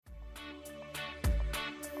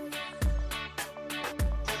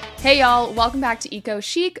Hey y'all, welcome back to Eco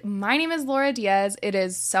Chic. My name is Laura Diaz. It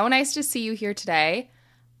is so nice to see you here today.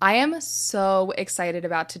 I am so excited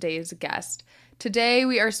about today's guest. Today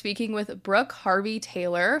we are speaking with Brooke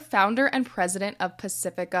Harvey-Taylor, founder and president of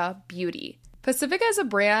Pacifica Beauty. Pacifica is a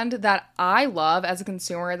brand that I love as a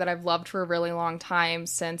consumer, that I've loved for a really long time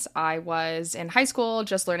since I was in high school,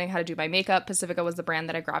 just learning how to do my makeup. Pacifica was the brand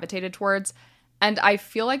that I gravitated towards. And I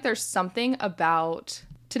feel like there's something about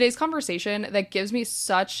today's conversation that gives me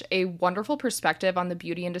such a wonderful perspective on the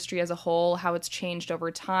beauty industry as a whole, how it's changed over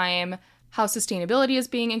time, how sustainability is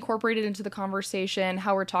being incorporated into the conversation,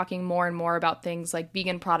 how we're talking more and more about things like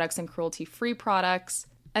vegan products and cruelty-free products.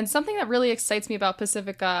 And something that really excites me about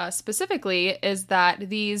Pacifica specifically is that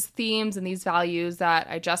these themes and these values that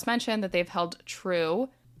I just mentioned, that they've held true,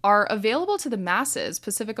 are available to the masses.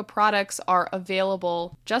 Pacifica products are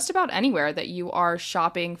available just about anywhere that you are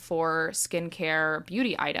shopping for skincare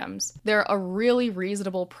beauty items. They're a really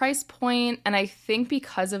reasonable price point, and I think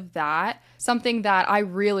because of that, something that I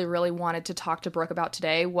really wanted to talk to Brooke about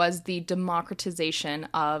today was the democratization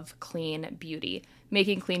of clean beauty,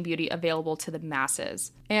 making clean beauty available to the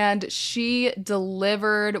masses. And she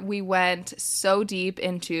delivered. We went so deep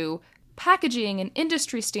into packaging and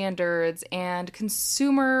industry standards and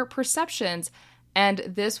consumer perceptions. And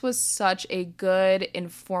this was such a good,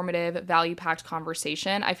 informative, value-packed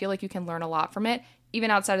conversation. I feel like you can learn a lot from it.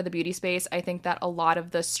 Even outside of the beauty space, I think that a lot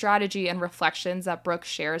of the strategy and reflections that Brooke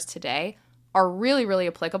shares today are really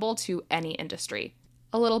applicable to any industry.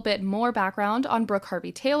 A little bit more background on Brooke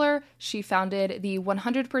Harvey-Taylor. She founded the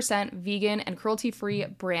 100% vegan and cruelty-free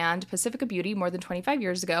brand Pacifica Beauty more than 25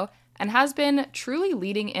 years ago and has been truly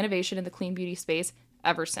leading innovation in the clean beauty space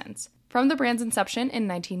ever since. From the brand's inception in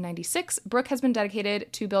 1996, Brooke has been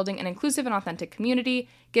dedicated to building an inclusive and authentic community,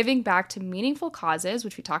 giving back to meaningful causes,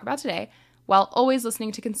 which we talk about today, while always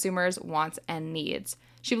listening to consumers' wants and needs.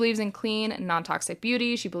 She believes in clean, non-toxic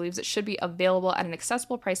beauty. She believes it should be available at an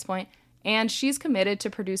accessible price point, and she's committed to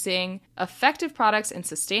producing effective products in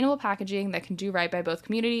sustainable packaging that can do right by both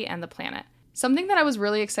community and the planet. Something that I was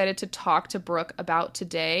really excited to talk to Brooke about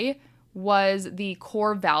today was the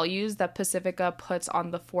core values that Pacifica puts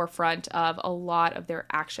on the forefront of a lot of their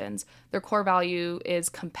actions. Their core value is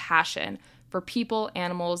compassion for people,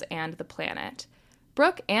 animals, and the planet.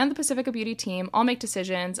 Brooke and the Pacifica Beauty team all make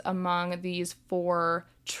decisions among these four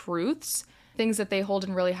truths, things that they hold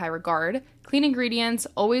in really high regard: clean ingredients,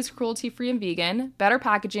 always cruelty-free and vegan, better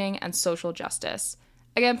packaging, and social justice.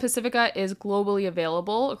 Again, Pacifica is globally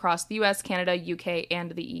available across the US, Canada, UK,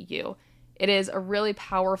 and the EU. It is a really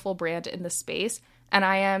powerful brand in the space, and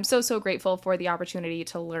I am so grateful for the opportunity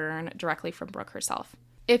to learn directly from Brooke herself.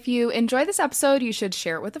 If you enjoy this episode, you should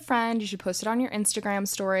share it with a friend, you should post it on your Instagram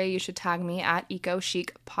story, you should tag me at Eco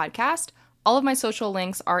Chic Podcast. All of my social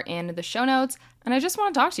links are in the show notes, and I just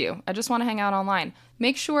want to talk to you. I just want to hang out online.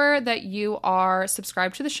 Make sure that you are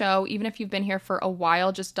subscribed to the show. Even if you've been here for a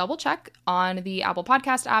while, just double check on the Apple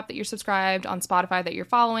Podcast app that you're subscribed, on Spotify that you're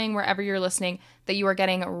following, wherever you're listening, that you are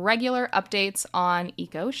getting regular updates on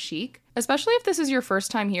Eco Chic. Especially if this is your first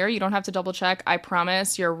time here, you don't have to double check. I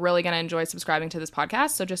promise you're really going to enjoy subscribing to this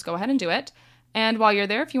podcast, so just go ahead and do it. And while you're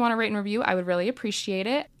there, if you want to rate and review, I would really appreciate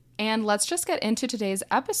it. And let's just get into today's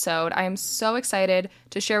episode. I am so excited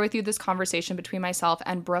to share with you this conversation between myself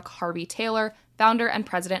and Brooke Harvey-Taylor, founder and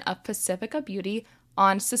president of Pacifica Beauty,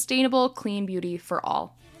 on sustainable, clean beauty for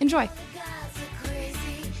all. Enjoy.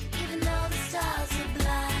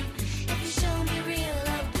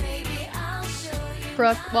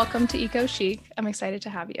 Brooke, welcome to Eco Chic. I'm excited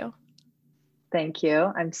to have you. Thank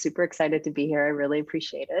you. I'm super excited to be here. I really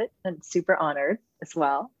appreciate it and super honored as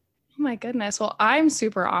well. Oh my goodness. Well, I'm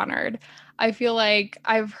super honored. I feel like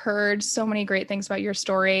I've heard so many great things about your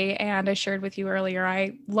story, and I shared with you earlier,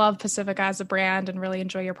 I love Pacifica as a brand and really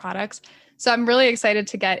enjoy your products. So I'm really excited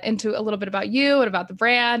to get into a little bit about you and about the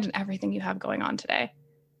brand and everything you have going on today.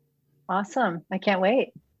 Awesome. I can't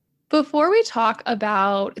wait. Before we talk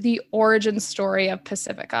about the origin story of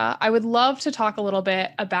Pacifica, I would love to talk a little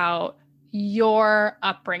bit about your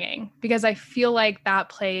upbringing, because I feel like that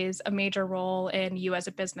plays a major role in you as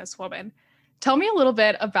a businesswoman. Tell me a little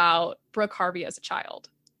bit about Brooke Harvey as a child.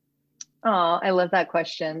 Oh, I love that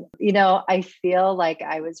question. I feel like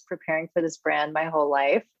I was preparing for this brand my whole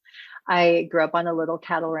life. I grew up on a little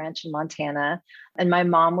cattle ranch in Montana, and my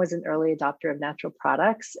mom was an early adopter of natural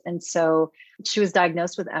products. And so she was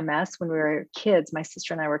diagnosed with MS when we were kids. My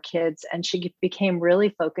sister and I were kids, and she became really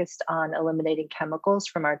focused on eliminating chemicals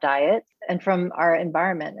from our diet and from our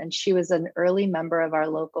environment. And she was an early member of our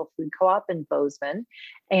local food co-op in Bozeman.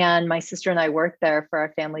 And my sister and I worked there for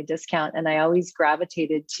our family discount. And I always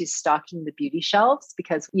gravitated to stocking the beauty shelves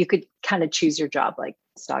because you could kind of choose your job, like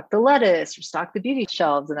stock the lettuce or stock the beauty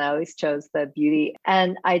shelves. And I always chose the beauty.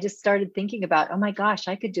 And I just started thinking about, oh my gosh,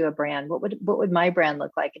 I could do a brand. What would my brand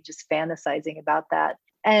look like? And just fantasizing about that.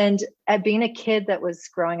 And at being a kid that was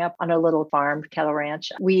growing up on a little farm, cattle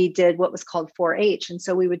ranch, we did what was called 4-H. And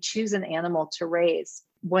so we would choose an animal to raise.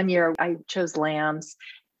 One year I chose lambs,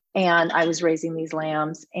 and I was raising these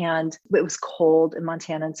lambs, and it was cold in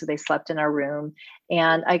Montana. And so they slept in our room.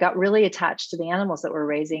 And I got really attached to the animals that we're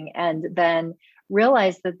raising, and then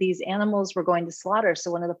realized that these animals were going to slaughter.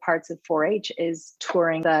 So one of the parts of 4-H is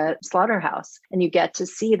touring the slaughterhouse. And you get to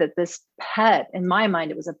see that this pet, in my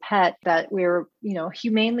mind, it was a pet that we were,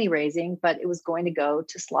 humanely raising, but it was going to go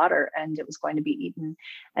to slaughter and it was going to be eaten.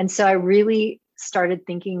 And so I really started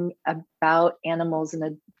thinking about animals in a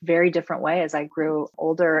very different way as I grew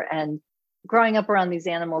older. And growing up around these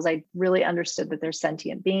animals, I really understood that they're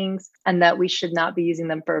sentient beings and that we should not be using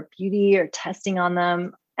them for beauty or testing on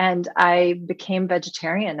them. And I became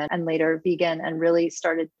vegetarian and later vegan, and really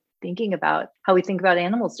started thinking about how we think about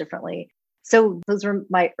animals differently. So those were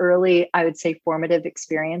my early, I would say, formative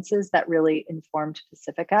experiences that really informed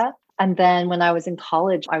Pacifica. And then when I was in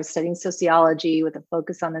college, I was studying sociology with a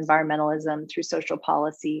focus on environmentalism through social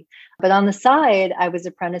policy. But on the side, I was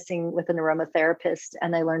apprenticing with an aromatherapist,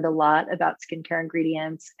 and I learned a lot about skincare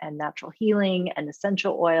ingredients and natural healing and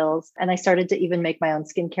essential oils. And I started to even make my own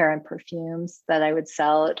skincare and perfumes that I would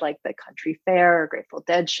sell at like the country fair or Grateful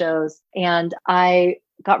Dead shows. And I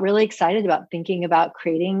got really excited about thinking about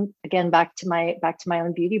creating, again, back to my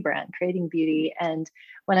own beauty brand, creating beauty. And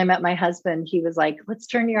when I met my husband, he was like, let's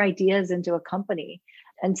turn your ideas into a company.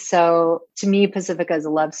 And so to me, Pacifica is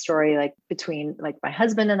a love story, like between like my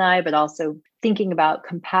husband and I, but also thinking about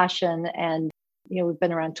compassion. And, we've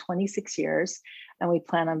been around 26 years, and we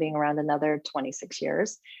plan on being around another 26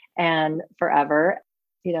 years and forever.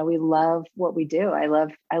 We love what we do. I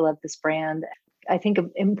love this brand. I think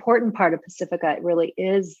an important part of Pacifica really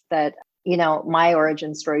is that, my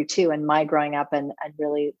origin story too, and my growing up, and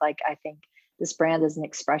really I think this brand is an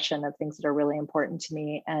expression of things that are really important to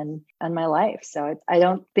me and my life. So I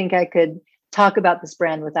don't think I could talk about this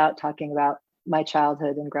brand without talking about my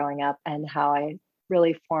childhood and growing up and how I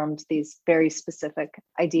really formed these very specific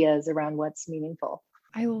ideas around what's meaningful.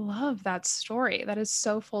 I love that story. That is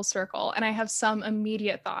so full circle. And I have some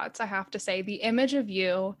immediate thoughts. I have to say, the image of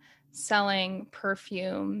you selling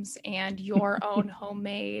perfumes and your own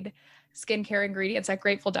homemade skincare ingredients at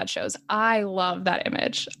Grateful Dead shows, I love that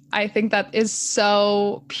image. I think that is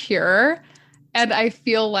so pure. And I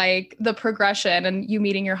feel like the progression and you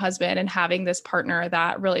meeting your husband and having this partner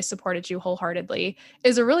that really supported you wholeheartedly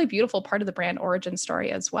is a really beautiful part of the brand origin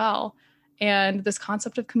story as well. And this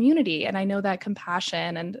concept of community. And I know that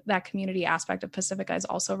compassion and that community aspect of Pacifica is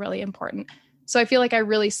also really important. So I feel like I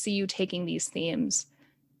really see you taking these themes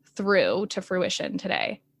through to fruition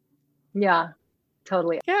today. Yeah,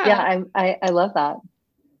 totally. Yeah. Yeah, I love that.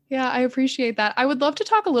 Yeah, I appreciate that. I would love to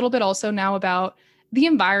talk a little bit also now about the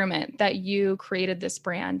environment that you created this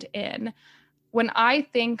brand in. When I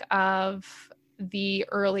think of the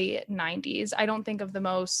early 90s, I don't think of the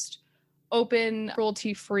most open,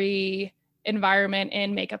 cruelty-free environment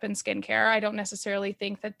in makeup and skincare. I don't necessarily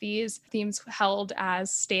think that these themes held as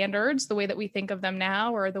standards the way that we think of them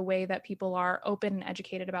now, or the way that people are open and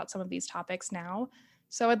educated about some of these topics now.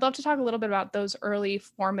 So I'd love to talk a little bit about those early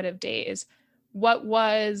formative days. What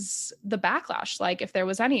was the backlash like, if there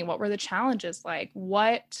was any? What were the challenges like?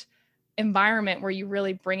 What environment were you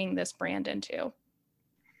really bringing this brand into?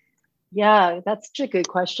 Yeah, that's such a good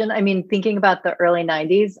question. I mean, thinking about the early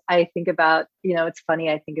 90s, I think about, it's funny,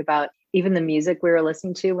 I think about even the music we were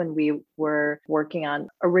listening to when we were working on.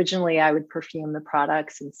 Originally, I would perfume the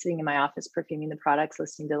products and sitting in my office perfuming the products,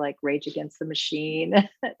 listening to like Rage Against the Machine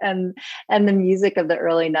and the music of the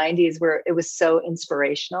early 90s, where it was so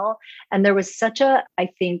inspirational. And there was such a, I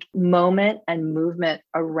think, moment and movement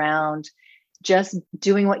around just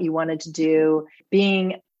doing what you wanted to do,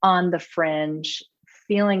 being on the fringe,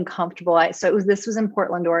 feeling comfortable. This was in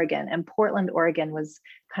Portland, Oregon, and Portland, Oregon was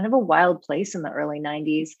kind of a wild place in the early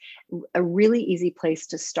 90s, a really easy place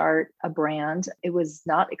to start a brand. It was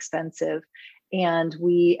not expensive. And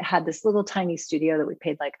we had this little tiny studio that we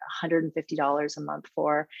paid like $150 a month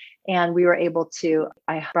for. And we were able to,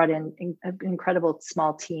 I brought in an incredible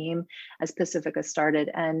small team as Pacifica started.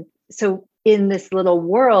 And So in this little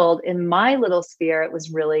world, in my little sphere, it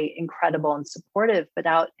was really incredible and supportive. But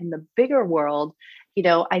out in the bigger world,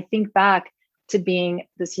 I think back to being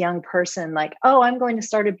this young person, like, oh, I'm going to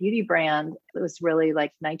start a beauty brand. It was really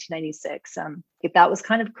like 1996. That was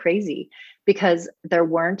kind of crazy because there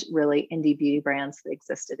weren't really indie beauty brands that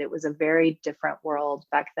existed. It was a very different world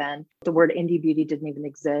back then. The word indie beauty didn't even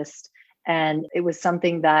exist. And it was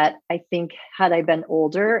something that I think, had I been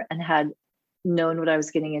older and had known what I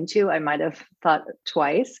was getting into, I might have thought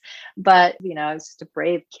twice. But, I was just a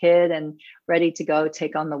brave kid and ready to go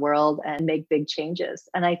take on the world and make big changes.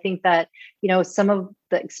 And I think that, some of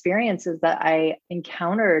the experiences that I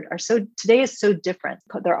encountered today is so different.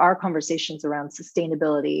 There are conversations around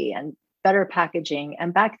sustainability and better packaging.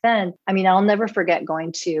 And back then, I'll never forget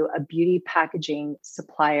going to a beauty packaging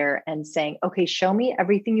supplier and saying, okay, show me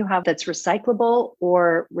everything you have that's recyclable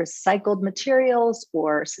or recycled materials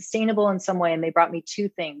or sustainable in some way. And they brought me two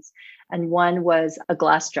things. And one was a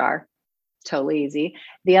glass jar, totally easy.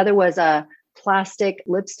 The other was a plastic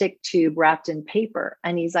lipstick tube wrapped in paper.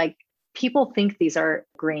 And he's like, people think these are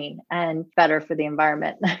green and better for the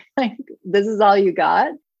environment. Like, this is all you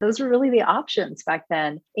got? Those were really the options back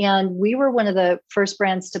then. And we were one of the first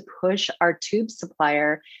brands to push our tube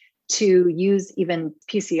supplier to use even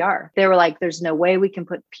PCR. They were like, there's no way we can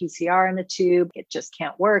put PCR in a tube. It just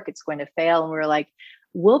can't work. It's going to fail. And we were like,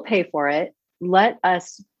 we'll pay for it. Let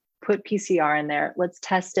us put PCR in there. Let's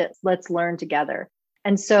test it. Let's learn together.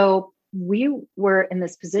 And so we were in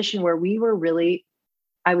this position where we were really,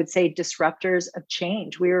 I would say, disruptors of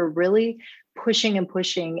change. We were really pushing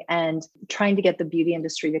and trying to get the beauty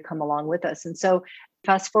industry to come along with us. And so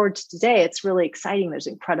fast forward to today, it's really exciting. There's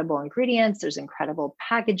incredible ingredients. There's incredible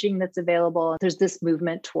packaging that's available. There's this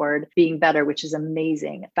movement toward being better, which is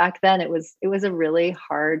amazing. Back then, it was a really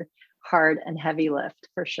hard and heavy lift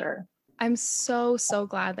for sure. I'm so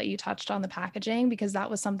glad that you touched on the packaging, because that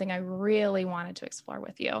was something I really wanted to explore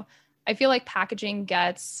with you. I feel like packaging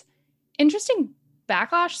gets interesting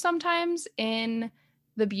backlash sometimes in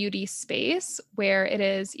the beauty space, where it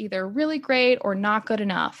is either really great or not good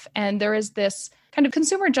enough. And there is this kind of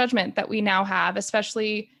consumer judgment that we now have,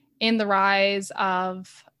 especially in the rise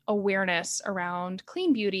of awareness around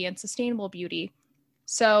clean beauty and sustainable beauty.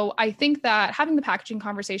 So I think that having the packaging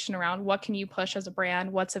conversation around what can you push as a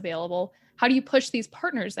brand, what's available, how do you push these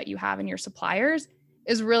partners that you have in your suppliers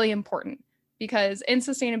is really important, because in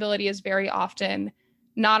sustainability is very often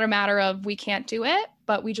not a matter of we can't do it,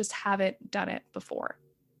 but we just haven't done it before.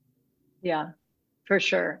 Yeah, for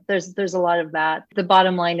sure. There's a lot of that. The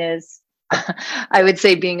bottom line is, I would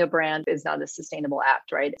say being a brand is not a sustainable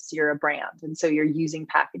act, right? You're a brand. And so you're using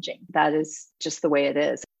packaging. That is just the way it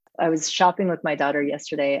is. I was shopping with my daughter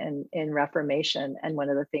yesterday in Reformation. And one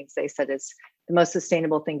of the things they said is the most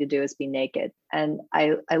sustainable thing to do is be naked. And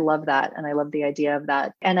I love that. And I love the idea of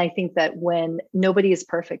that. And I think that when nobody is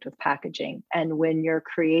perfect with packaging, and when you're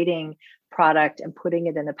creating product and putting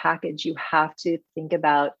it in a package, you have to think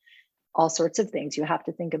about all sorts of things. You have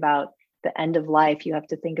to think about the end of life. You have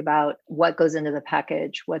to think about what goes into the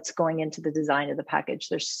package, what's going into the design of the package.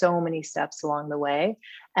 There's so many steps along the way.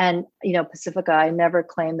 And, Pacifica, I never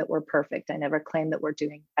claim that we're perfect. I never claim that we're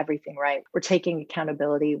doing everything right. We're taking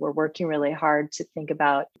accountability. We're working really hard to think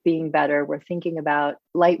about being better. We're thinking about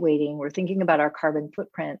lightweighting. We're thinking about our carbon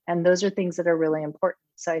footprint. And those are things that are really important.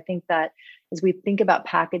 So I think that as we think about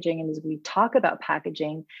packaging and as we talk about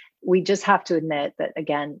packaging, we just have to admit that,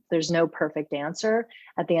 again, there's no perfect answer.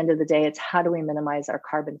 At the end of the day, it's how do we minimize our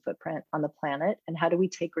carbon footprint on the planet, and how do we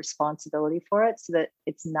take responsibility for it so that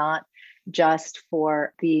it's not just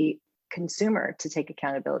for the consumer to take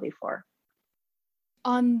accountability for.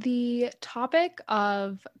 On the topic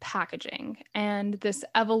of packaging and this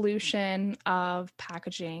evolution of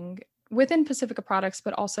packaging within Pacifica Products,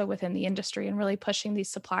 but also within the industry, and really pushing these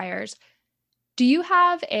suppliers, do you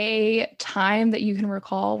have a time that you can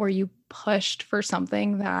recall where you pushed for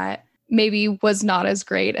something that maybe was not as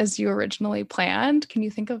great as you originally planned? Can you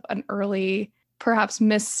think of an early, perhaps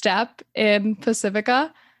misstep in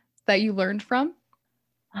Pacifica that you learned from?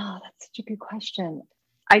 Oh, that's such a good question.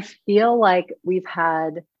 I feel like we've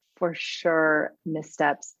had, for sure,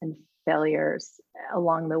 missteps and failures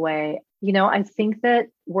along the way. I think that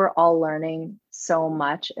we're all learning so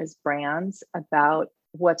much as brands about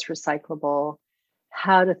what's recyclable,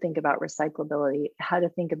 how to think about recyclability, how to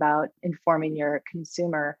think about informing your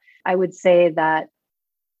consumer. I would say that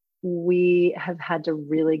we have had to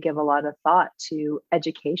really give a lot of thought to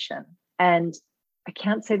education. And I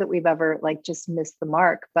can't say that we've ever just missed the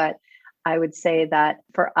mark, but I would say that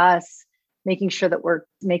for us, making sure that we're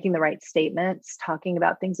making the right statements, talking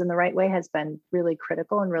about things in the right way has been really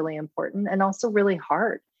critical and really important, and also really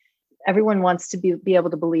hard. everyone wants to be able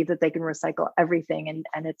to believe that they can recycle everything.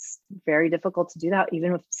 And it's very difficult to do that,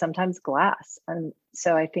 even with sometimes glass. And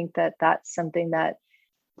so I think that that's something that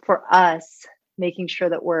for us, making sure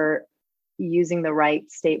that we're using the right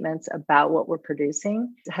statements about what we're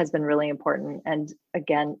producing has been really important. And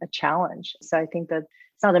again, a challenge. So I think that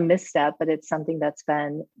it's not a misstep, but it's something that's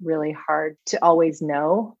been really hard to always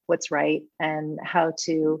know what's right and how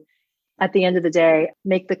to, at the end of the day,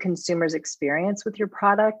 make the consumer's experience with your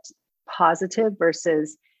product positive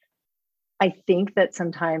versus I think that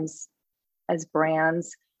sometimes as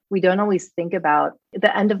brands, we don't always think about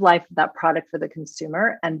the end of life of that product for the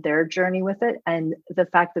consumer and their journey with it. And the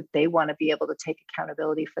fact that they want to be able to take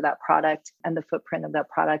accountability for that product and the footprint of that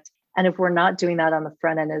product. And if we're not doing that on the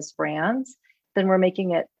front end as brands, then we're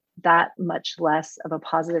making it that much less of a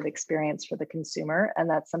positive experience for the consumer. And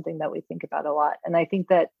that's something that we think about a lot. And I think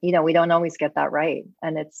that, we don't always get that right.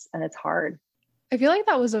 And it's hard. I feel like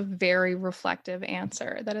that was a very reflective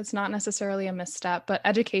answer, that it's not necessarily a misstep, but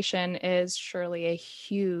education is surely a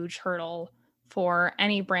huge hurdle for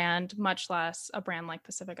any brand, much less a brand like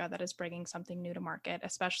Pacifica that is bringing something new to market,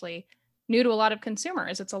 especially new to a lot of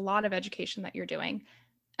consumers. It's a lot of education that you're doing.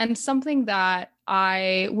 And something that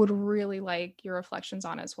I would really like your reflections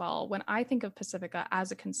on as well, when I think of Pacifica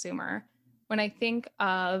as a consumer, when I think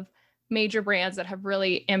of major brands that have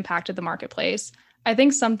really impacted the marketplace, I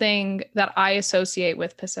think something that I associate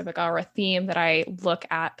with Pacifica, or a theme that I look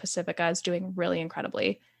at Pacifica as doing really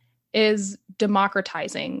incredibly, is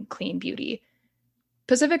democratizing clean beauty.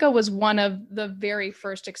 Pacifica was one of the very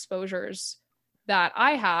first exposures that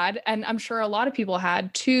I had, and I'm sure a lot of people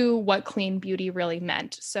had, to what clean beauty really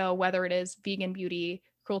meant. So whether it is vegan beauty,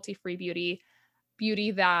 cruelty-free beauty,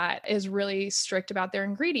 beauty that is really strict about their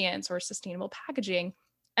ingredients, or sustainable packaging.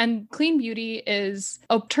 And clean beauty is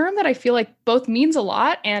a term that I feel like both means a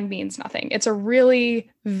lot and means nothing. It's a really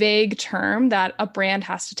vague term that a brand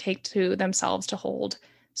has to take to themselves to hold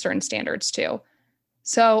certain standards to.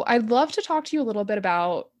 So I'd love to talk to you a little bit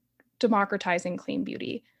about democratizing clean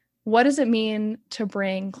beauty. What does it mean to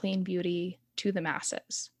bring clean beauty to the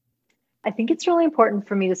masses? I think it's really important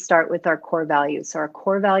for me to start with our core values. So our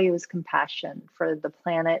core value is compassion for the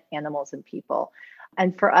planet, animals, and people.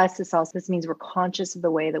 And for us, this means we're conscious of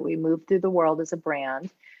the way that we move through the world as a brand,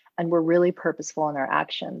 and we're really purposeful in our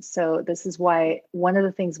actions. So this is why one of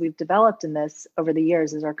the things we've developed in this over the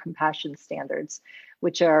years is our compassion standards,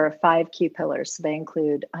 which are 5 key pillars. So they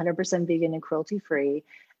include 100% vegan and cruelty-free,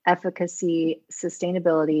 efficacy,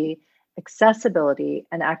 sustainability, accessibility,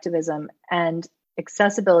 and activism. And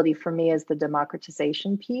accessibility for me is the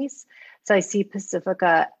democratization piece. So I see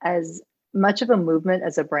Pacifica as much of a movement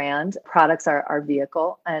as a brand. Products are our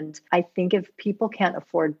vehicle. And I think if people can't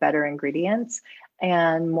afford better ingredients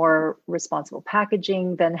and more responsible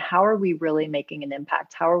packaging, then how are we really making an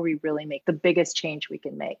impact? How are we really make the biggest change we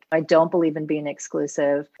can make? I don't believe in being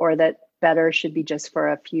exclusive, or that better should be just for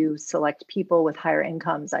a few select people with higher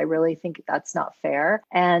incomes. I really think that's not fair.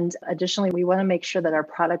 And additionally, we want to make sure that our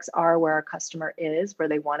products are where our customer is, where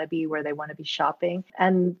they want to be, where they want to be shopping,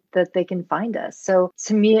 and that they can find us. So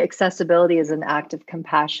to me, accessibility is an act of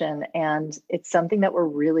compassion, and it's something that we're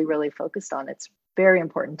really, really focused on. It's very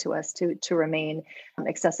important to us to remain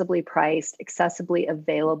accessibly priced, accessibly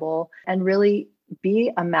available, and really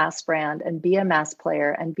be a mass brand and be a mass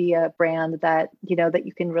player and be a brand that, that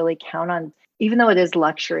you can really count on, even though it is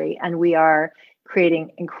luxury and we are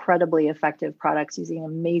creating incredibly effective products using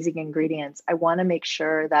amazing ingredients. I want to make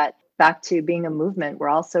sure that, back to being a movement, we're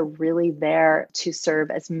also really there to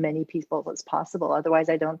serve as many people as possible. Otherwise,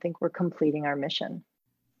 I don't think we're completing our mission.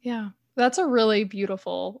 Yeah. That's a really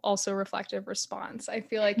beautiful, also reflective response. I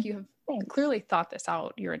feel like you have clearly thought this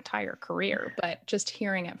out your entire career, but just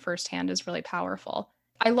hearing it firsthand is really powerful.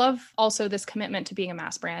 I love also this commitment to being a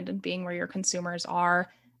mass brand and being where your consumers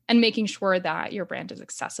are and making sure that your brand is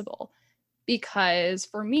accessible. Because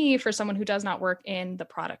for me, for someone who does not work in the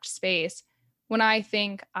product space, when I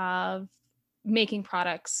think of making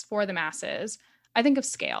products for the masses, I think of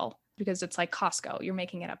scale, because it's like Costco, you're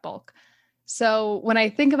making it at bulk. So when I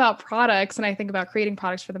think about products and I think about creating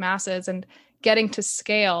products for the masses and getting to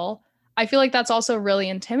scale, I feel like that's also really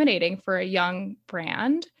intimidating for a young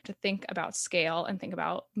brand to think about scale and think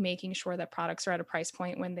about making sure that products are at a price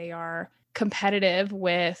point when they are competitive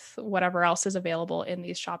with whatever else is available in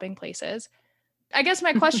these shopping places. I guess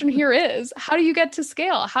my question here is, how do you get to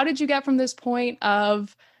scale? How did you get from this point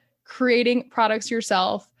of creating products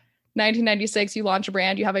yourself? 1996, you launch a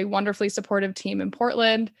brand, you have a wonderfully supportive team in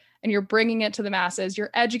Portland, and you're bringing it to the masses.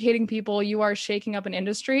 You're educating people. You are shaking up an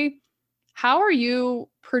industry. How are you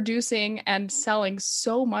producing and selling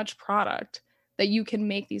so much product that you can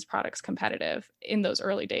make these products competitive in those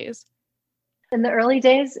early days? In the early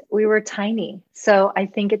days, we were tiny. So I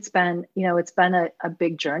think it's been a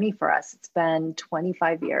big journey for us. It's been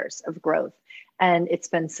 25 years of growth, and it's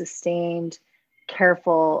been sustained,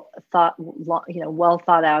 careful, well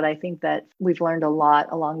thought out. I think that we've learned a lot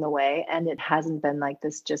along the way, and it hasn't been like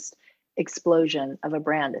this just explosion of a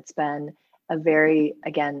brand. It's been a very,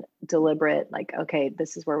 again, deliberate, like, okay,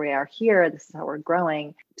 this is where we are here, this is how we're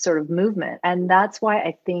growing sort of movement. And that's why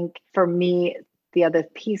I think for me, the other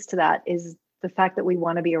piece to that is the fact that we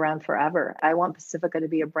want to be around forever. I want Pacifica to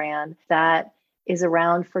be a brand that is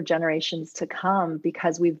around for generations to come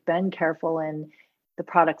because we've been careful in the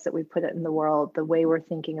products that we put in the world, the way we're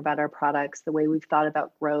thinking about our products, the way we've thought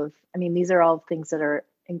about growth. I mean, these are all things that are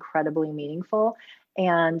incredibly meaningful.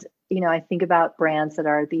 And, I think about brands that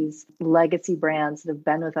are these legacy brands that have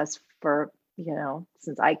been with us for,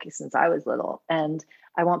 since I was little. And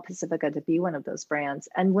I want Pacifica to be one of those brands.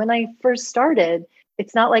 And when I first started,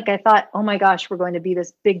 it's not like I thought, oh my gosh, we're going to be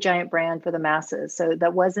this big giant brand for the masses. So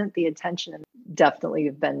that wasn't the intention. And definitely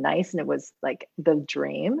have been nice. And it was like the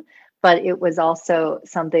dream, but it was also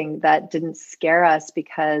something that didn't scare us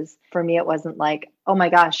because for me, it wasn't like, oh my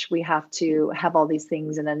gosh, we have to have all these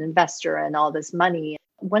things and an investor and all this money.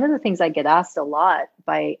 One of the things I get asked a lot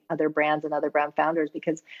by other brands and other brand founders,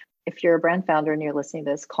 because if you're a brand founder and you're listening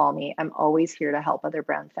to this, call me. I'm always here to help other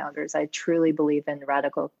brand founders. I truly believe in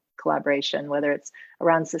radical collaboration, whether it's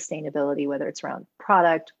around sustainability, whether it's around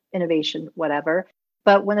product, innovation, whatever.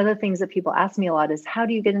 But one of the things that people ask me a lot is how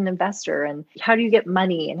do you get an investor and how do you get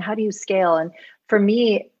money and how do you scale? And for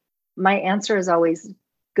me, my answer is always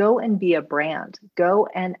go and be a brand, go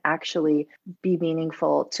and actually be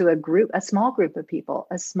meaningful to a small group of people,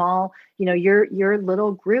 a small, your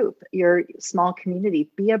little group, your small community,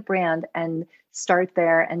 be a brand and start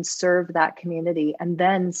there and serve that community and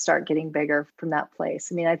then start getting bigger from that place.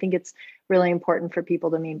 I mean, I think it's really important for people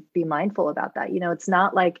to be mindful about that. It's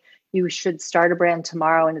not like you should start a brand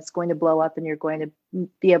tomorrow and it's going to blow up and you're going to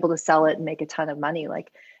be able to sell it and make a ton of money.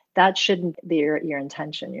 Like that shouldn't be your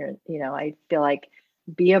intention. I feel like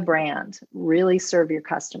be a brand, really serve your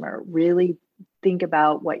customer, really think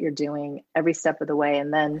about what you're doing every step of the way,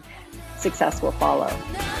 and then success will follow.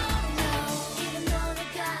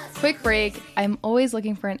 Quick break. I'm always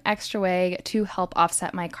looking for an extra way to help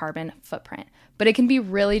offset my carbon footprint, but it can be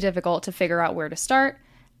really difficult to figure out where to start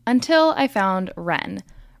until I found Wren.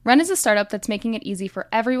 Wren is a startup that's making it easy for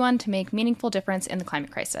everyone to make meaningful difference in the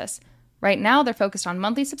climate crisis. Right now, they're focused on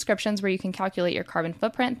monthly subscriptions where you can calculate your carbon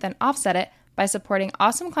footprint, then offset it by supporting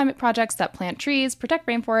awesome climate projects that plant trees, protect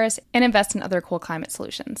rainforests, and invest in other cool climate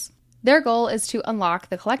solutions. Their goal is to unlock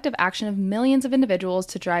the collective action of millions of individuals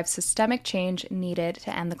to drive systemic change needed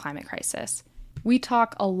to end the climate crisis. We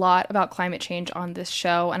talk a lot about climate change on this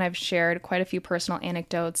show, and I've shared quite a few personal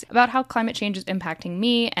anecdotes about how climate change is impacting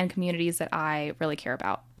me and communities that I really care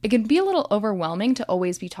about. It can be a little overwhelming to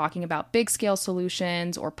always be talking about big-scale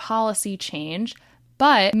solutions or policy change,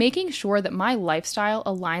 but making sure that my lifestyle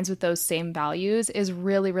aligns with those same values is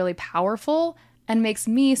really, really powerful and makes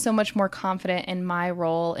me so much more confident in my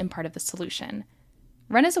role in part of the solution.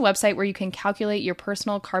 Wren is a website where you can calculate your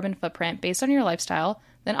personal carbon footprint based on your lifestyle,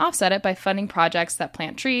 then offset it by funding projects that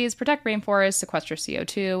plant trees, protect rainforests, sequester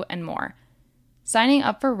CO2, and more. Signing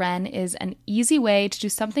up for Wren is an easy way to do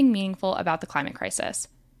something meaningful about the climate crisis.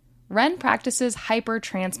 Wren practices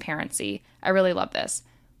hyper-transparency. I really love this.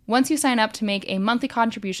 Once you sign up to make a monthly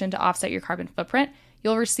contribution to offset your carbon footprint,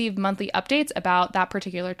 you'll receive monthly updates about that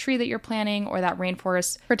particular tree that you're planting or that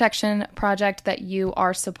rainforest protection project that you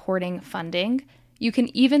are supporting funding. You can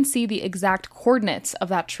even see the exact coordinates of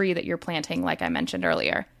that tree that you're planting, like I mentioned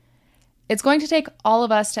earlier. It's going to take all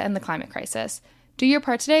of us to end the climate crisis. Do your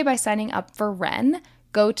part today by signing up for Wren.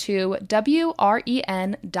 Go to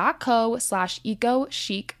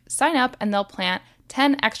wren.co/ecochic, sign up, and they'll plant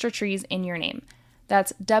 10 extra trees in your name.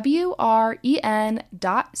 That's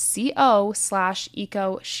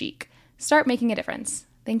wren.co/ecochic. Start making a difference.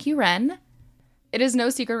 Thank you, Wren. It is no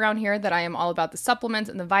secret around here that I am all about the supplements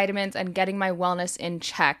and the vitamins and getting my wellness in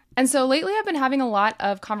check. And so lately I've been having a lot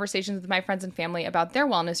of conversations with my friends and family about their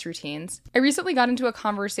wellness routines. I recently got into a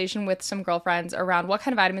conversation with some girlfriends around what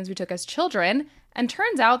kind of vitamins we took as children, and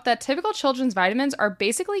turns out that typical children's vitamins are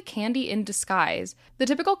basically candy in disguise. The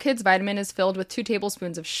typical kid's vitamin is filled with 2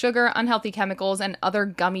 tablespoons of sugar, unhealthy chemicals, and other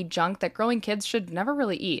gummy junk that growing kids should never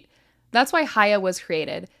really eat. That's why Hiya was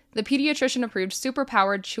created, the pediatrician-approved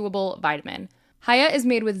super-powered chewable vitamin. Hiya is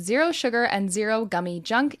made with 0 sugar and 0 gummy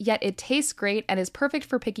junk, yet it tastes great and is perfect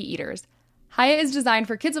for picky eaters. Hiya is designed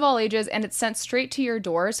for kids of all ages, and it's sent straight to your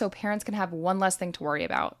door so parents can have one less thing to worry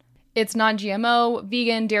about. It's non-GMO,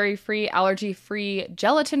 vegan, dairy-free, allergy-free,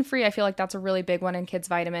 gelatin-free. I feel like that's a really big one in kids'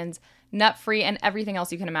 vitamins. nut-free, and everything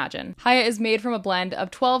else you can imagine. Hiya is made from a blend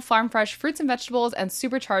of 12 farm-fresh fruits and vegetables and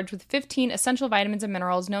supercharged with 15 essential vitamins and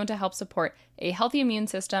minerals known to help support a healthy immune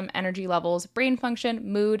system, energy levels, brain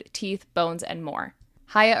function, mood, teeth, bones, and more.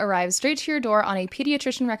 Hiya arrives straight to your door on a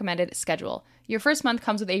pediatrician-recommended schedule. Your first month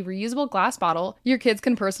comes with a reusable glass bottle. Your kids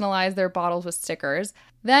can personalize their bottles with stickers.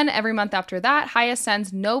 Then every month after that, Hiya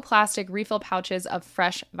sends no plastic refill pouches of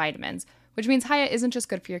fresh vitamins, which means Hiya isn't just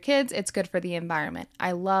good for your kids, it's good for the environment.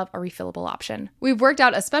 I love a refillable option. We've worked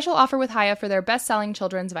out a special offer with Hiya for their best-selling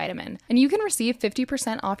children's vitamin, and you can receive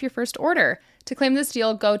 50% off your first order. To claim this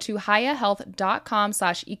deal, go to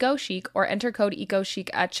hiyahealth.com/ecochic or enter code ecochic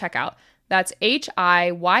at checkout. That's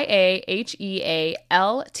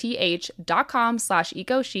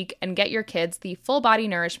hiyahealth.com/ecochic and get your kids the full body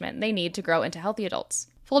nourishment they need to grow into healthy adults.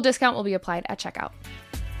 Full discount will be applied at checkout.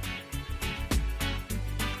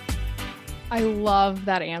 I love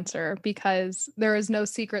that answer because there is no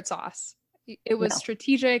secret sauce. It was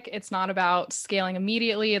strategic. It's not about scaling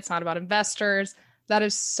immediately. It's not about investors. That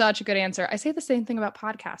is such a good answer. I say the same thing about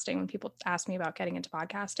podcasting when people ask me about getting into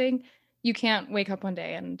podcasting. You can't wake up one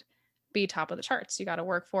day and be top of the charts. You got to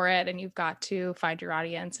work for it and you've got to find your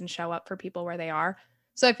audience and show up for people where they are.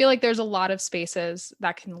 So I feel like there's a lot of spaces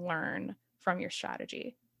that can learn from your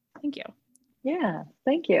strategy. Thank you. Yeah,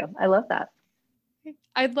 thank you. I love that.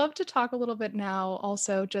 I'd love to talk a little bit now,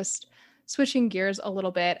 also just switching gears a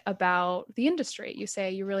little bit about the industry. You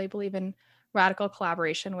say you really believe in radical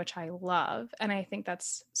collaboration, which I love. And I think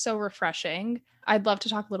that's so refreshing. I'd love to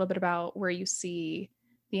talk a little bit about where you see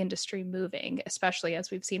the industry moving, especially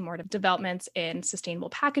as we've seen more developments in sustainable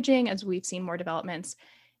packaging, as we've seen more developments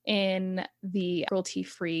in the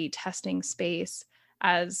cruelty-free testing space,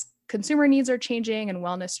 as consumer needs are changing and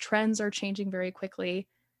wellness trends are changing very quickly.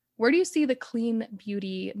 Where do you see the clean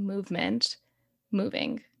beauty movement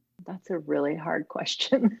moving? That's a really hard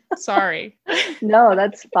question. Sorry. No,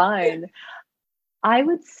 that's fine. I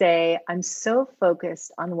would say I'm so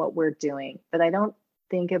focused on what we're doing, but I don't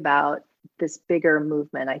think about this bigger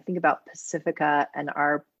movement. I think about Pacifica and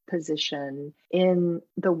our position in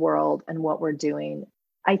the world and what we're doing.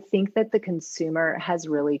 I think that the consumer has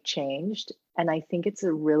really changed. And I think it's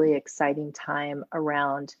a really exciting time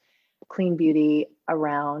around clean beauty,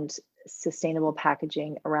 around sustainable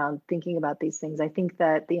packaging, around thinking about these things. I think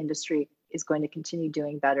that the industry is going to continue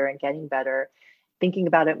doing better and getting better, thinking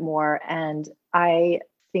about it more. And I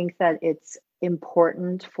think that it's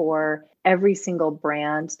important for every single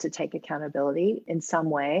brand to take accountability in some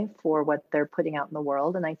way for what they're putting out in the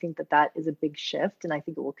world. And I think that that is a big shift. And I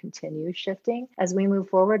think it will continue shifting as we move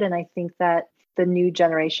forward. And I think that the new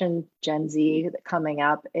generation, Gen Z, coming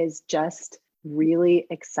up is just really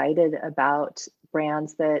excited about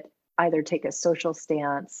brands that either take a social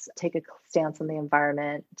stance, take a stance on the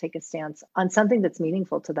environment, take a stance on something that's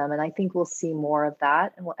meaningful to them. And I think we'll see more of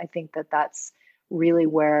that. And I think that that's really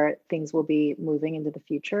where things will be moving into the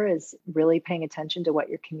future, is really paying attention to what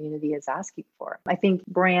your community is asking for. I think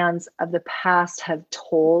brands of the past have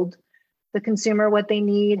told the consumer what they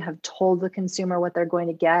need, have told the consumer what they're going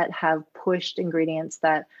to get, have pushed ingredients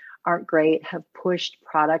that aren't great, have pushed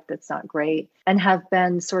product that's not great, and have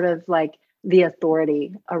been sort of like the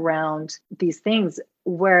authority around these things.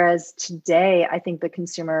 Whereas today, I think the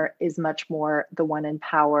consumer is much more the one in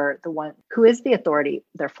power, the one who is the authority.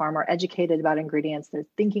 They're far more educated about ingredients. They're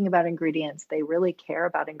thinking about ingredients. They really care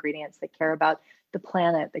about ingredients. They care about the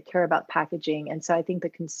planet. They care about packaging. And so I think the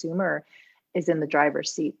consumer is in the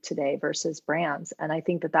driver's seat today versus brands. And I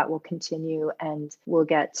think that that will continue and will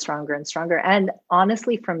get stronger and stronger. And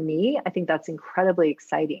honestly, for me, I think that's incredibly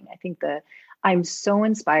exciting. I think I'm so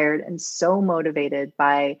inspired and so motivated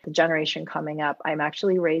by the generation coming up. I'm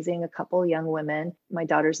actually raising a couple young women. My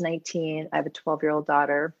daughter's 19. I have a 12-year-old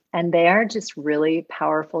daughter, and they are just really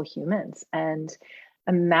powerful humans. And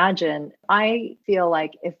imagine, I feel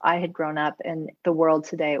like if I had grown up in the world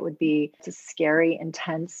today, it would be a scary,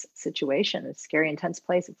 intense situation. It's a scary, intense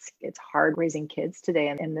place. It's hard raising kids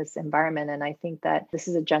today in this environment. And I think that this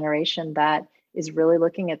is a generation that is really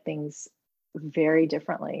looking at things very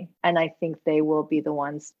differently. And I think they will be the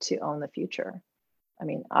ones to own the future. I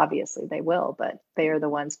mean, obviously they will, but they are the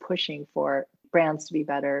ones pushing for brands to be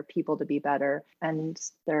better, people to be better, and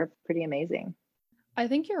they're pretty amazing. I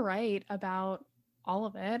think you're right about all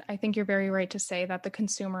of it. I think you're very right to say that the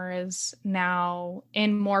consumer is now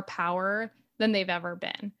in more power than they've ever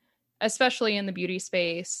been, especially in the beauty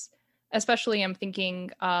space. Especially, I'm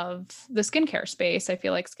thinking of the skincare space. I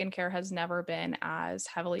feel like skincare has never been as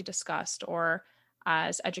heavily discussed or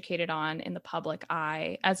as educated on in the public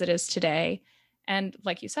eye as it is today. And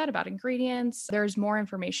like you said about ingredients, there's more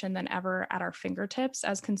information than ever at our fingertips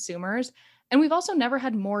as consumers. And we've also never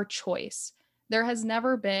had more choice. There has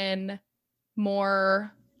never been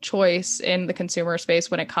more choice in the consumer space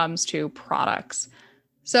when it comes to products.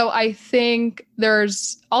 So I think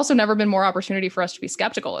there's also never been more opportunity for us to be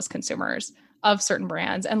skeptical as consumers of certain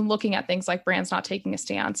brands and looking at things like brands not taking a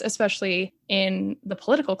stance, especially in the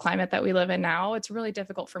political climate that we live in now. It's really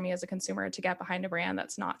difficult for me as a consumer to get behind a brand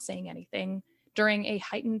that's not saying anything during a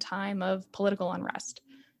heightened time of political unrest.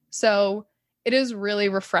 So it is really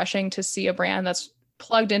refreshing to see a brand that's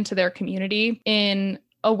plugged into their community in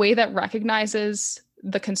a way that recognizes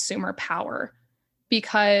the consumer power,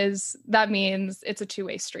 because that means it's a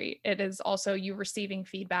two-way street. It is also you receiving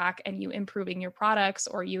feedback and you improving your products,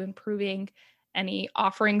 or you improving any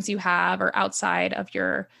offerings you have or outside of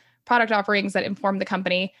your product offerings that inform the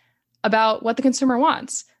company about what the consumer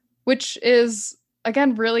wants, which is,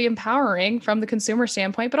 again, really empowering from the consumer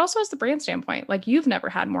standpoint, but also as the brand standpoint. Like, you've never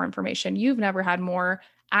had more information. You've never had more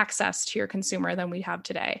access to your consumer than we have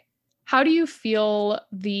today. How do you feel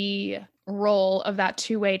the role of that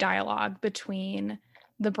two-way dialogue between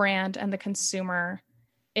the brand and the consumer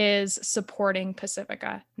is supporting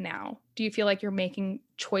Pacifica now? Do you feel like you're making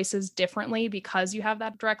choices differently because you have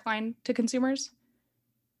that direct line to consumers?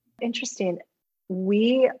 Interesting.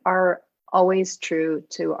 We are always true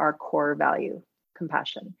to our core value,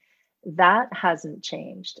 compassion. That hasn't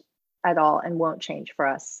changed at all and won't change for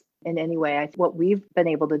us in any way. What we've been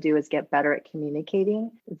able to do is get better at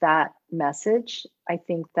communicating that message. I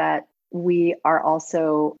think that we are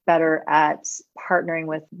also better at partnering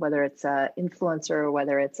with, whether it's an influencer or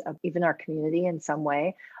whether it's even our community in some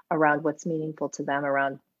way, around what's meaningful to them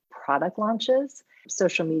around product launches.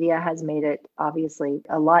 Social media has made it obviously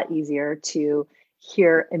a lot easier to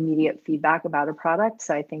hear immediate feedback about a product.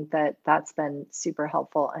 So I think that that's been super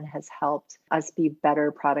helpful and has helped us be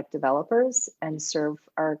better product developers and serve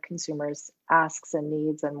our consumers' asks and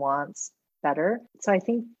needs and wants better. So I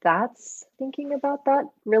think that's thinking about that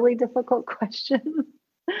really difficult question.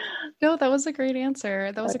 No, that was a great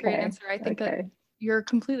answer. That was a great Okay. answer. I think that you're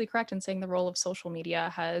completely correct in saying the role of social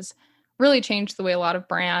media has really changed the way a lot of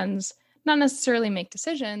brands not necessarily make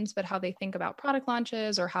decisions, but how they think about product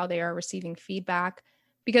launches or how they are receiving feedback,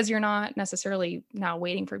 because you're not necessarily now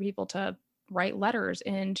waiting for people to write letters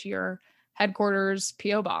into your headquarters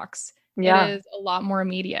PO box. Yeah. It is a lot more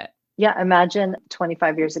immediate. Yeah. Imagine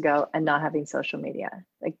 25 years ago and not having social media.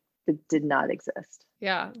 Like, it did not exist.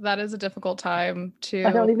 Yeah, that is a difficult time to.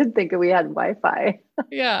 I don't even think we had Wi-Fi.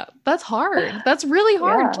 Yeah, that's hard. That's really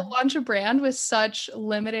hard to Yeah. launch a brand with such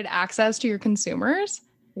limited access to your consumers.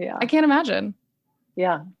 Yeah. I can't imagine.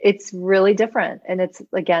 Yeah. It's really different. And it's,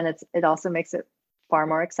 again, it also makes it far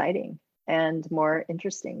more exciting and more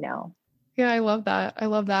interesting now. Yeah, I love that. I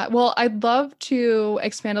love that. Well, I'd love to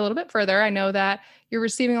expand a little bit further. I know that you're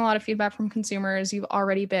receiving a lot of feedback from consumers. You've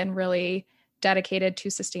already been really dedicated to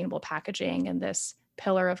sustainable packaging and this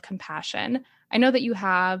pillar of compassion. I know that you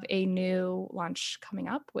have a new launch coming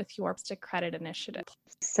up with your Plastic Credit Initiative.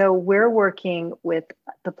 So we're working with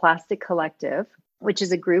the Plastic Collective, which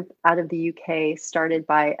is a group out of the UK started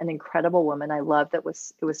by an incredible woman. I love that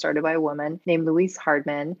it was started by a woman named Louise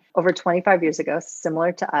Hardman over 25 years ago,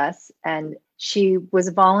 similar to us. And she was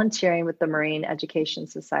volunteering with the Marine Education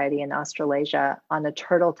Society in Australasia on a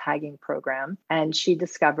turtle tagging program. And she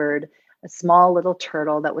discovered a small little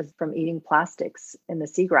turtle that was from eating plastics in the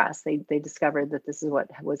seagrass. They discovered that this is what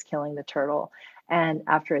was killing the turtle. And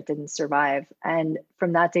after it didn't survive. And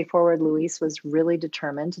from that day forward, Louise was really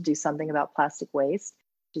determined to do something about plastic waste.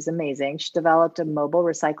 She's amazing. She developed a mobile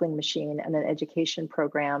recycling machine and an education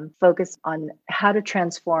program focused on how to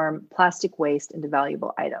transform plastic waste into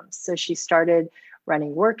valuable items. So she started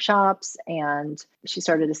running workshops and she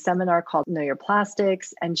started a seminar called Know Your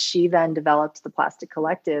Plastics. And she then developed the Plastic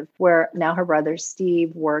Collective, where now her brother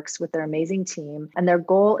Steve works with their amazing team. And their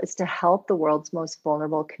goal is to help the world's most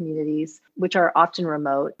vulnerable communities, which are often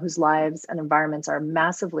remote, whose lives and environments are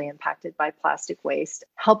massively impacted by plastic waste,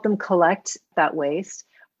 help them collect that waste,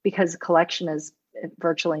 because collection is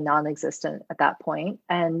virtually non-existent at that point.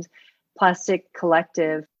 And Plastic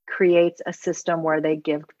Collective creates a system where they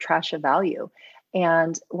give trash a value.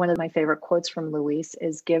 And one of my favorite quotes from Louise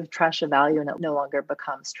is, give trash a value and it no longer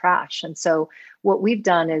becomes trash. And so what we've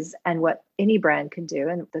done is, and what any brand can do,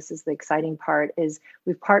 and this is the exciting part, is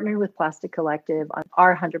we've partnered with Plastic Collective on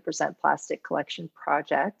our 100% plastic collection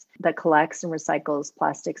project that collects and recycles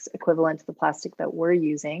plastics equivalent to the plastic that we're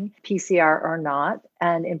using, PCR or not.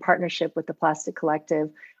 And in partnership with the Plastic Collective,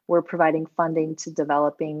 we're providing funding to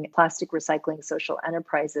developing plastic recycling social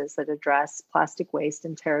enterprises that address plastic waste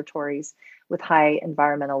in territories with high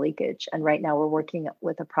environmental leakage. And right now we're working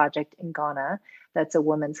with a project in Ghana that's a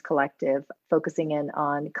women's collective focusing in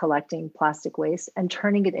on collecting plastic waste and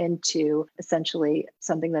turning it into essentially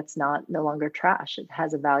something that's no longer trash. It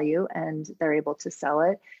has a value and they're able to sell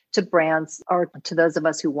it to brands or to those of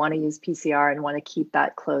us who want to use PCR and want to keep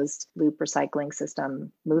that closed loop recycling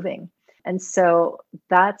system moving. And so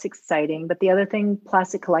that's exciting. But the other thing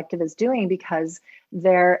Plastic Collective is doing, because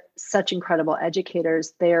they're such incredible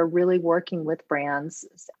educators, they're really working with brands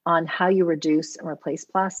on how you reduce and replace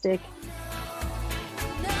plastic.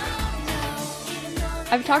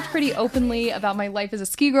 I've talked pretty openly about my life as a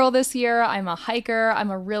ski girl this year. I'm a hiker.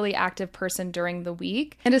 I'm a really active person during the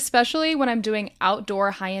week. And especially when I'm doing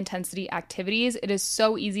outdoor high intensity activities, it is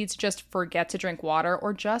so easy to just forget to drink water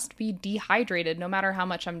or just be dehydrated no matter how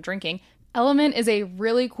much I'm drinking. Element is a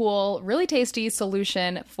really cool, really tasty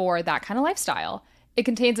solution for that kind of lifestyle. It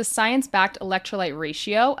contains a science-backed electrolyte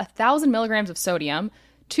ratio, 1,000 milligrams of sodium,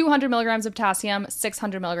 200 milligrams of potassium,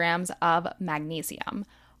 600 milligrams of magnesium.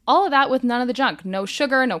 All of that with none of the junk. No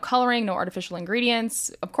sugar, no coloring, no artificial ingredients.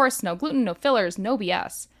 Of course, no gluten, no fillers, no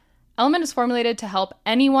BS. Element is formulated to help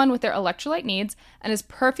anyone with their electrolyte needs and is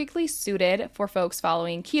perfectly suited for folks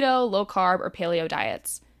following keto, low carb, or paleo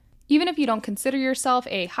diets. Even if you don't consider yourself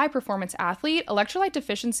a high-performance athlete, electrolyte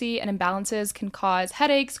deficiency and imbalances can cause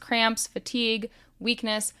headaches, cramps, fatigue,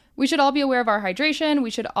 weakness. We should all be aware of our hydration. We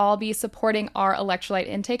should all be supporting our electrolyte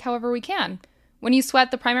intake however we can. When you sweat,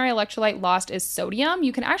 the primary electrolyte lost is sodium.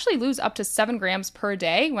 You can actually lose up to 7 grams per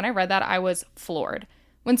day. When I read that, I was floored.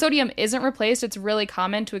 When sodium isn't replaced, it's really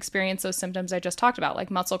common to experience those symptoms I just talked about, like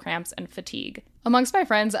muscle cramps and fatigue. Amongst my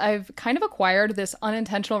friends, I've kind of acquired this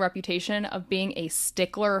unintentional reputation of being a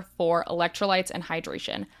stickler for electrolytes and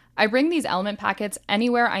hydration. I bring these Element packets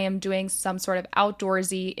anywhere I am doing some sort of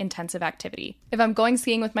outdoorsy intensive activity. If I'm going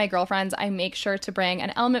skiing with my girlfriends, I make sure to bring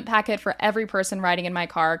an Element packet for every person riding in my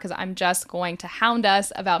car because I'm just going to hound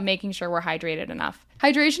us about making sure we're hydrated enough.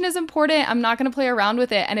 Hydration is important. I'm not going to play around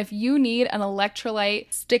with it. And if you need an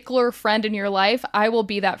electrolyte stickler friend in your life, I will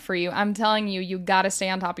be that for you. I'm telling you, you got to stay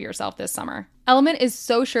on top of yourself this summer. Element is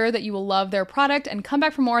so sure that you will love their product and come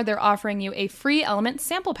back for more. They're offering you a free Element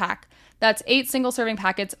sample pack. That's 8 single-serving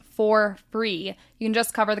packets for free. You can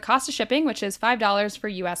just cover the cost of shipping, which is $5 for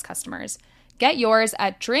U.S. customers. Get yours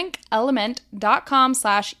at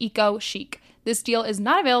drinkelement.com/ecochic. This deal is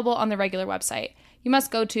not available on the regular website. You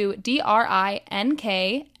must go to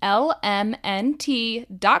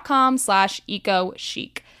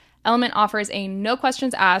drinklmnt.com/ecochic. Element offers a no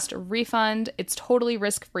questions asked refund. It's totally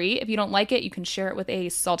risk-free. If you don't like it, you can share it with a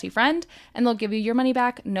salty friend, and they'll give you your money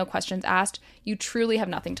back, no questions asked. You truly have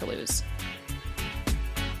nothing to lose.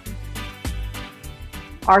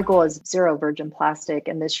 Our goal is zero virgin plastic,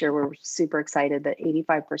 and this year we're super excited that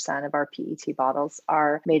 85% of our PET bottles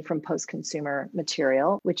are made from post-consumer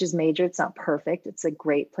material, which is major. It's not perfect. It's a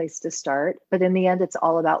great place to start, but in the end, it's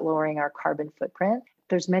all about lowering our carbon footprint.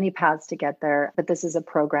 There's many paths to get there, but this is a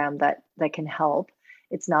program that can help.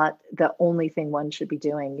 It's not the only thing one should be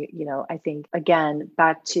doing. I think, again,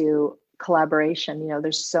 back to collaboration,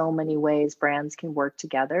 there's so many ways brands can work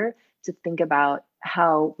together to think about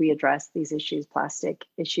how we address these issues, plastic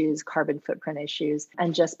issues, carbon footprint issues,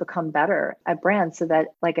 and just become better at brands so that,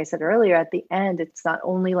 like I said earlier, at the end, it's not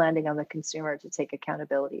only landing on the consumer to take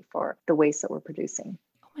accountability for the waste that we're producing.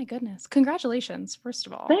 Oh my goodness. Congratulations, first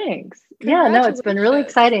of all. Thanks. Yeah, no, it's been really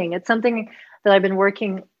exciting. It's something that I've been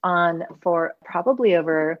working on for probably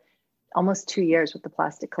over almost 2 years with the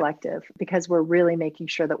Plastic Collective, because we're really making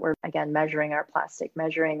sure that we're, again, measuring our plastic,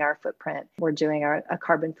 measuring our footprint. We're doing a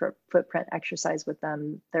carbon footprint exercise with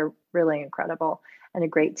them. They're really incredible and a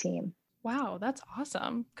great team. Wow, that's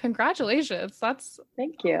awesome. Congratulations.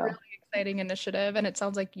 Thank you. A really exciting initiative. And it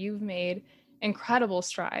sounds like you've made incredible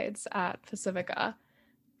strides at Pacifica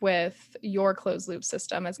with your closed loop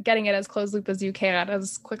system, as getting it as closed loop as you can,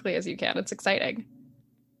 as quickly as you can. It's exciting.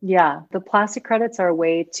 Yeah, the plastic credits are a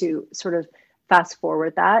way to sort of fast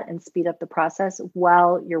forward that and speed up the process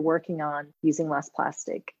while you're working on using less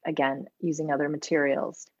plastic, again, using other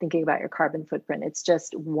materials, thinking about your carbon footprint. It's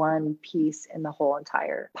just one piece in the whole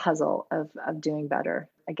entire puzzle of doing better.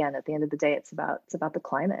 Again, at the end of the day, it's about the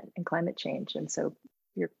climate and climate change. And so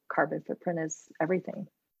your carbon footprint is everything.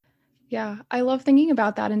 Yeah, I love thinking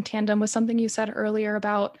about that in tandem with something you said earlier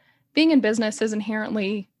about being in business is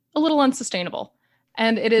inherently a little unsustainable.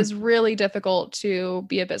 And it is really difficult to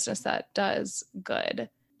be a business that does good.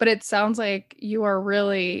 But it sounds like you are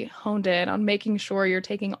really honed in on making sure you're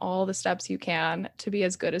taking all the steps you can to be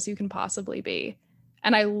as good as you can possibly be.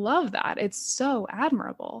 And I love that. It's so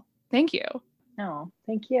admirable. Thank you. No,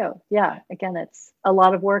 thank you. Yeah, again, it's a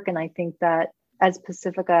lot of work. And I think that as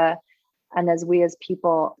Pacifica and as we as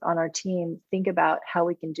people on our team think about how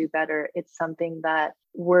we can do better, it's something that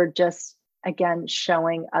we're just, again,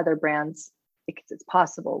 showing other brands it's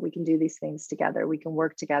possible. We can do these things together. We can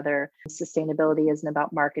work together. Sustainability isn't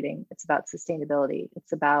about marketing. It's about sustainability.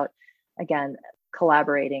 It's about, again,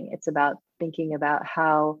 collaborating. It's about thinking about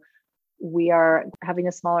how we are having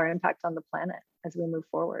a smaller impact on the planet as we move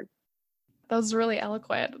forward. That was really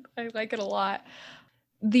eloquent. I like it a lot.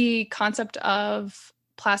 The concept of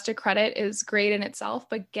plastic credit is great in itself,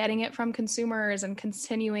 but getting it from consumers and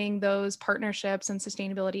continuing those partnerships and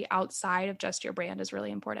sustainability outside of just your brand is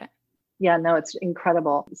really important. Yeah, no, it's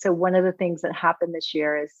incredible. So one of the things that happened this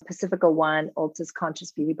year is Pacifica won Ulta's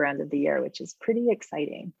Conscious Beauty Brand of the Year, which is pretty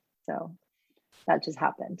exciting. So that just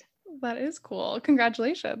happened. That is cool.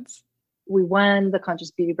 Congratulations. We won the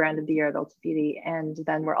Conscious Beauty Brand of the Year at Ulta Beauty. And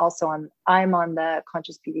then I'm on the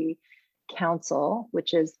Conscious Beauty Council,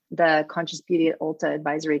 which is the Conscious Beauty at Ulta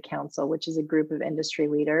Advisory Council, which is a group of industry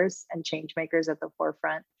leaders and change makers at the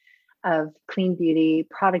forefront of clean beauty,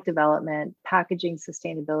 product development, packaging,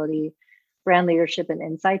 sustainability, brand leadership, and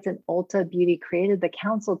insights. And Ulta Beauty created the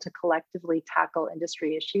council to collectively tackle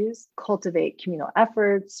industry issues, cultivate communal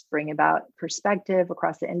efforts, bring about perspective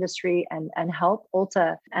across the industry, and help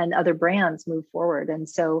Ulta and other brands move forward. And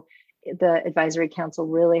so the advisory council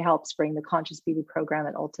really helps bring the Conscious Beauty program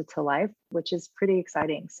at Ulta to life, which is pretty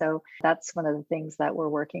exciting. So that's one of the things that we're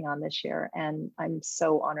working on this year. And I'm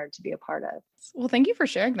so honored to be a part of. Well, thank you for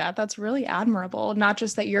sharing that. That's really admirable. Not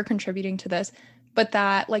just that you're contributing to this, but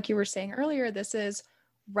that, like you were saying earlier, this is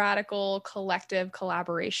radical collective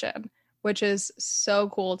collaboration, which is so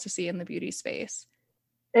cool to see in the beauty space.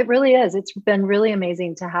 It really is. It's been really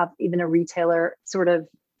amazing to have even a retailer sort of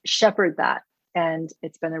shepherd that. And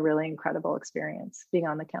it's been a really incredible experience being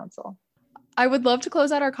on the council. I would love to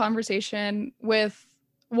close out our conversation with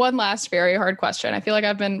one last very hard question. I feel like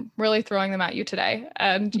I've been really throwing them at you today,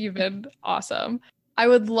 and you've been awesome. I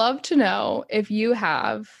would love to know if you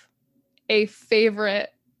have a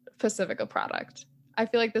favorite Pacifica product. I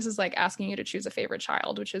feel like this is like asking you to choose a favorite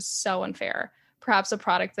child, which is so unfair. Perhaps a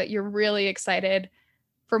product that you're really excited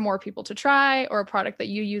for more people to try, or a product that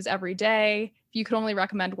you use every day. If you could only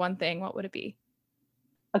recommend one thing, what would it be?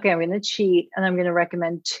 Okay, I'm going to cheat and I'm going to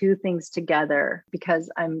recommend two things together because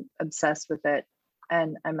I'm obsessed with it.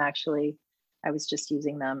 And I was just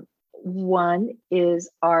using them. One is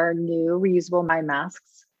our new reusable eye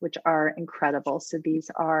masks, which are incredible. So these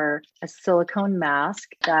are a silicone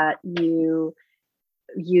mask that you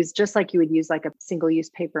use just like you would use like a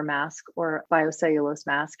single-use paper mask or biocellulose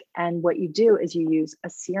mask. And what you do is you use a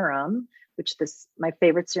serum, which my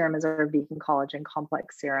favorite serum is our vegan collagen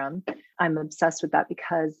complex serum. I'm obsessed with that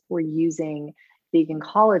because we're using vegan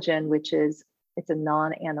collagen, it's a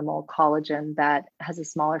non-animal collagen that has a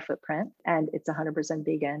smaller footprint, and it's 100%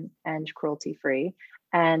 vegan and cruelty-free.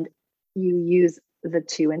 And you use the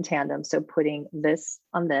two in tandem. So putting this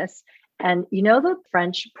on this, and the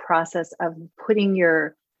French process of putting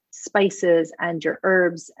your spices and your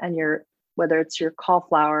herbs and whether it's your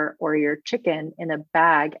cauliflower or your chicken in a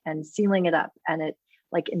bag and sealing it up, and it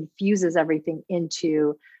like infuses everything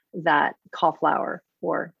into that cauliflower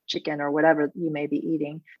or chicken or whatever you may be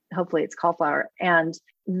eating. Hopefully it's cauliflower. And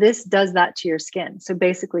this does that to your skin. So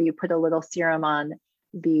basically you put a little serum on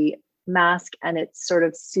the mask and it sort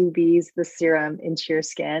of sous vide the serum into your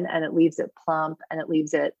skin, and it leaves it plump and it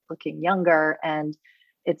leaves it looking younger. And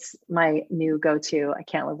it's my new go-to. I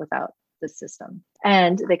can't live without this system.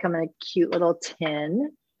 And they come in a cute little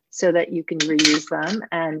tin so that you can reuse them,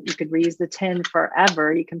 and you could reuse the tin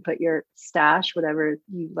forever. You can put your stash, whatever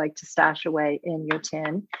you like to stash away, in your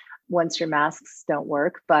tin once your masks don't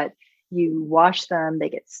work, but you wash them, they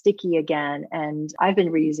get sticky again. And I've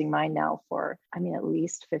been reusing mine now for, at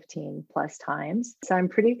least 15 plus times. So I'm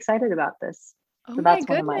pretty excited about this. Oh so my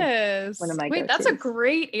goodness. One of my Wait, go-tos. That's a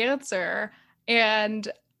great answer.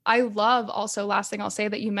 And I love also, last thing I'll say,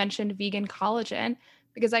 that you mentioned vegan collagen,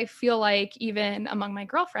 because I feel like even among my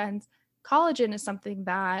girlfriends, collagen is something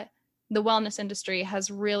that the wellness industry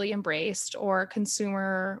has really embraced, or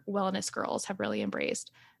consumer wellness girls have really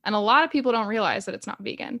embraced. And a lot of people don't realize that it's not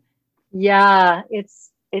vegan. Yeah,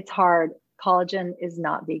 it's hard. Collagen is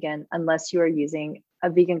not vegan unless you are using a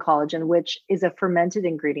vegan collagen, which is a fermented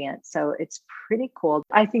ingredient. So it's pretty cool.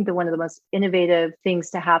 I think that one of the most innovative things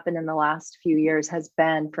to happen in the last few years has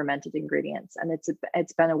been fermented ingredients. And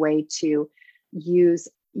it's been a way to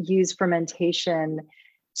use fermentation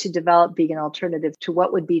to develop vegan alternatives to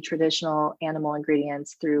what would be traditional animal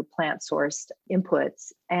ingredients through plant-sourced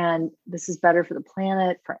inputs. And this is better for the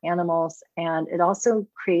planet, for animals, and it also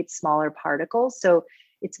creates smaller particles. So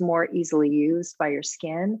it's more easily used by your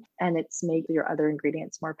skin, and it's made your other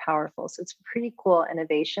ingredients more powerful. So it's a pretty cool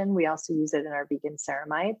innovation. We also use it in our vegan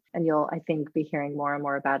ceramide, and you'll, I think, be hearing more and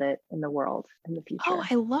more about it in the world in the future. Oh,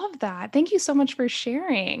 I love that. Thank you so much for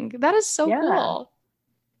sharing. That is so cool.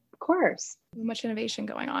 Of course. So much innovation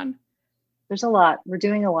going on. There's a lot. We're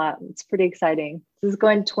doing a lot. It's pretty exciting. This is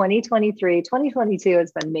going 2023. 2022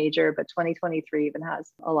 has been major, but 2023 even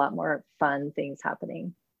has a lot more fun things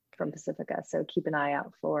happening from Pacifica. So keep an eye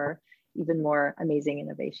out for even more amazing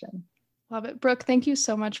innovation. Love it. Brooke, thank you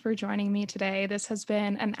so much for joining me today. This has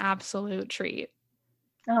been an absolute treat.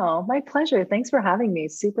 Oh, my pleasure. Thanks for having me.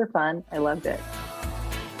 Super fun. I loved it.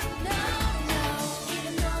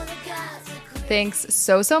 Thanks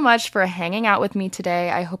so much for hanging out with me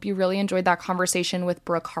today. I hope you really enjoyed that conversation with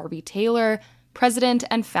Brooke Harvey-Taylor, president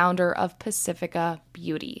and founder of Pacifica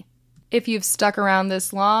Beauty. If you've stuck around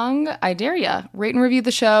this long, I dare ya. Rate and review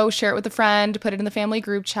the show, share it with a friend, put it in the family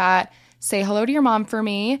group chat, say hello to your mom for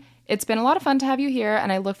me. It's been a lot of fun to have you here,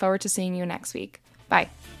 and I look forward to seeing you next week. Bye.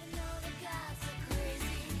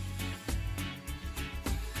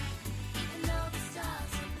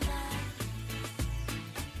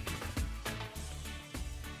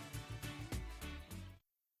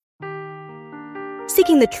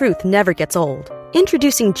 Seeking the truth never gets old.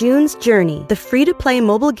 Introducing June's Journey, the free-to-play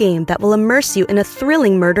mobile game that will immerse you in a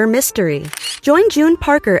thrilling murder mystery. Join June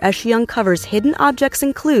Parker as she uncovers hidden objects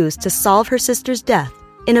and clues to solve her sister's death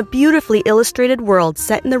in a beautifully illustrated world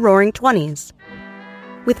set in the Roaring '20s.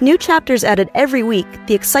 With new chapters added every week,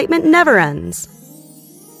 the excitement never ends.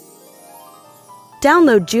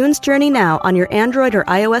 Download June's Journey now on your Android or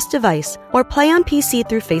iOS device, or play on PC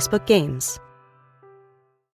through Facebook Games.